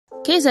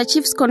Kaizer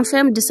Chiefs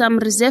confirmed some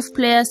reserve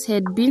players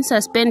had been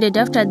suspended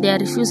after their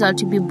refusal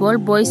to be ball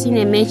boys in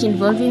a match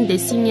involving the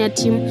senior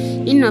team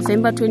in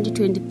November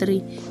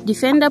 2023.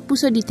 Defender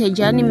Mduduzi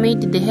Mdantsane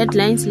made the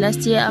headlines last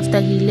year after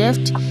he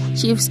left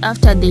Chiefs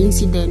after the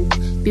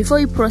incident. Before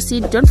we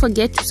proceed, don't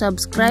forget to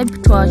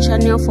subscribe to our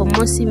channel for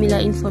more similar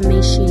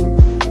information.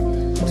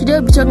 Today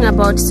we'll be talking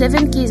about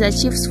 7 Kaizer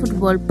Chiefs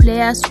football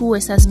players who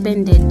were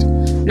suspended.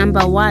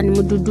 Number 1.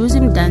 Mduduzi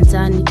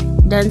Mdantsane.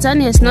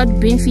 Mdantsane has not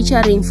been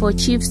featuring for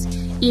Chiefs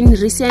in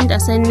recent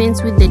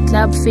assignments, with the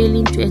club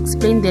failing to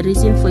explain the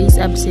reason for his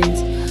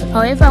absence.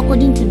 However,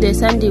 according to the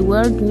Sunday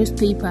World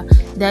newspaper,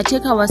 the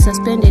attacker was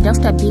suspended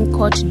after being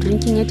caught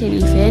drinking at an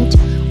event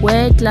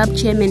where club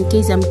chairman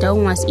Kaizer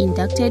Motaung was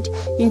inducted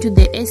into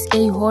the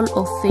SA Hall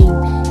of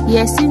Fame. He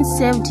has since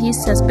served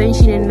his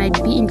suspension and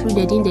might be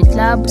included in the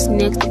club's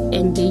next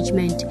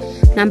engagement.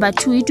 Number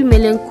 2.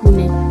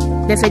 Mduduzi.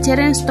 The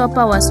veteran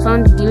stopper was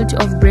found guilty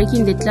of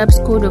breaking the club's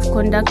code of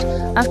conduct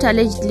after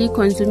allegedly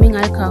consuming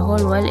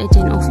alcohol while at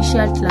an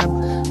official club.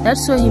 That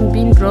saw him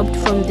being dropped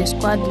from the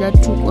squad that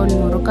took on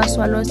Moroka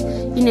Swallows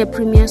in a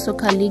Premier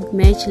Soccer League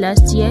match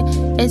last year,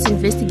 as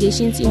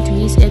investigations into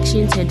his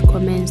actions had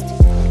commenced.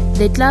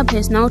 The club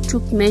has now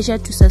took measure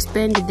to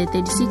suspend the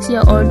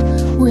 36-year-old,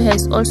 who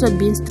has also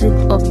been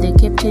stripped of the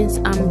captain's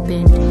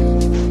armband.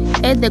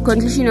 At the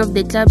conclusion of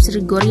the club's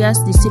rigorous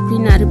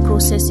disciplinary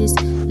processes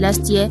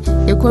last year,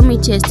 the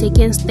committee has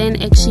taken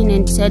stern action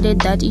and decided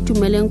that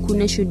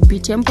Mduduzi should be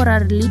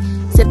temporarily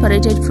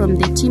separated from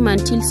the team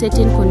until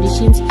certain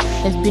conditions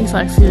have been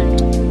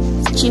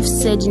fulfilled,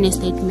 Chiefs said in a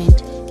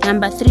statement.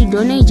 Number 3.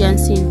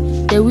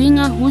 Jansen. The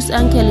winger, whose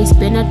uncle is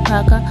Bernard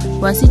Parker,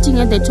 was sitting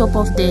at the top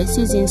of the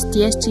season's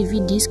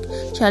DStv Disc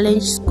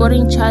Challenge,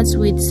 scoring charts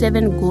with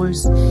 7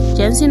 goals.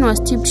 Jansen was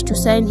tipped to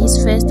sign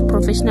his first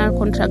professional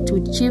contract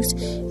with Chiefs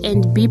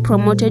and be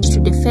promoted to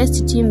the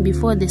first team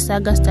before the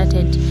saga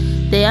started.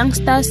 The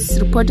youngsters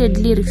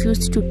reportedly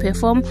refused to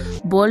perform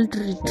ball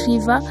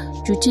retriever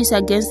duties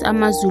against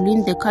Amazulu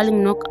in the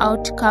Carling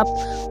Knockout Cup.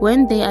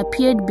 When they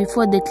appeared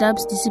before the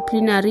club's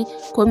disciplinary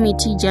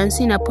committee,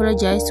 Jansen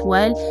apologized,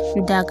 while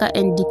Ndaka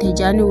and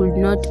Ditejani would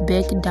not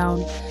back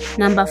down.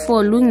 Number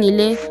 4.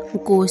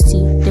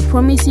 Nkosi. The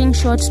promising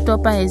short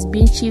stopper has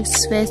been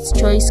Chiefs' first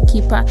choice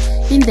keeper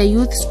in the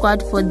youth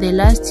squad for the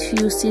last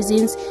few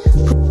seasons,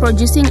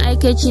 producing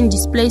eye-catching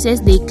displays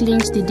as they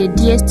clinched the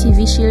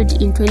DStv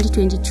Shield in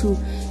 2022.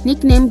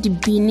 Nicknamed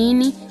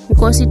Binini,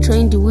 Nkosi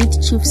trained with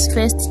Chiefs'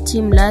 first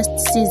team last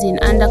season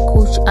under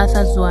coach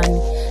Arthur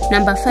Zwane.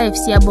 Number 5.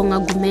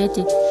 Siyabonga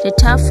Gumede. The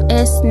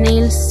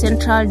tough-as-nails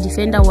central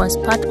defender was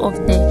part of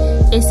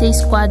the SA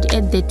squad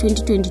at the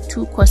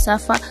 2022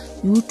 COSAFA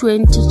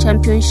U20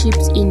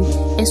 Championships in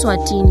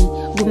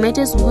Eswatini.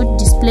 Gumete's good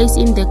displays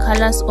in the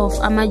colours of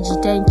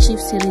Amajita and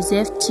Chiefs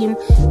reserve team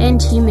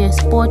earned him a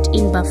spot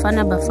in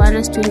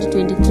Bafana's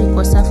 2023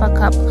 COSAFA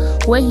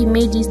Cup, where he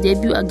made his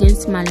debut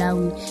against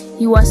Malawi.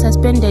 He was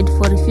suspended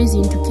for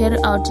refusing to carry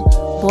out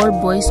ball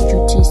boys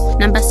duties.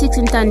 Number 6.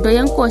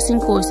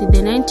 Nkosi, the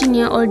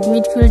 19-year-old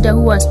midfielder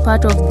who was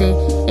part of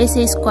the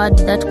SA squad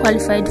that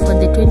qualified for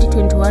the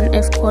 2021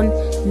 AFCON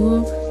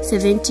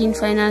U17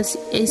 finals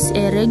as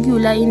a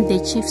regular in the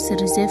Chiefs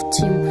reserve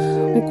team.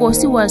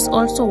 Nkosi was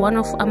also one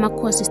of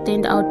Amako's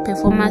standout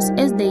performers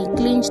as they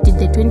clinched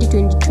the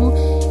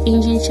 2022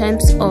 Indian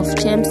Champs of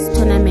Champs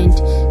tournament.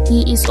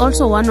 He is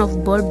also one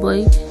of ball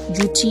boy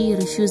duty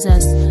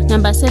refusers.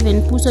 Number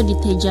 7.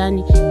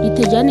 Ditejani.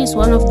 Ditejani is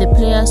one of the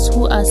players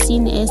who are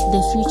seen as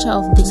the future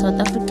of the South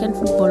African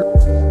football,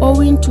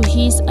 owing to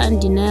his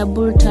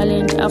undeniable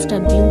talent. After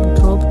being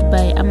dropped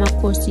by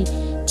Amakosi,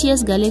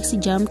 TS Galaxy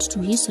jumped to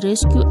his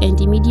rescue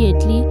and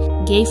immediately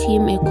gave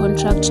him a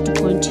contract to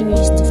continue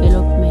his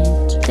development.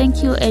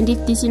 Thank you, and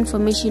if this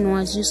information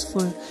was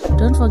useful,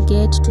 don't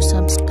forget to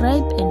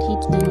subscribe and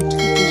hit the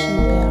notification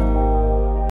bell.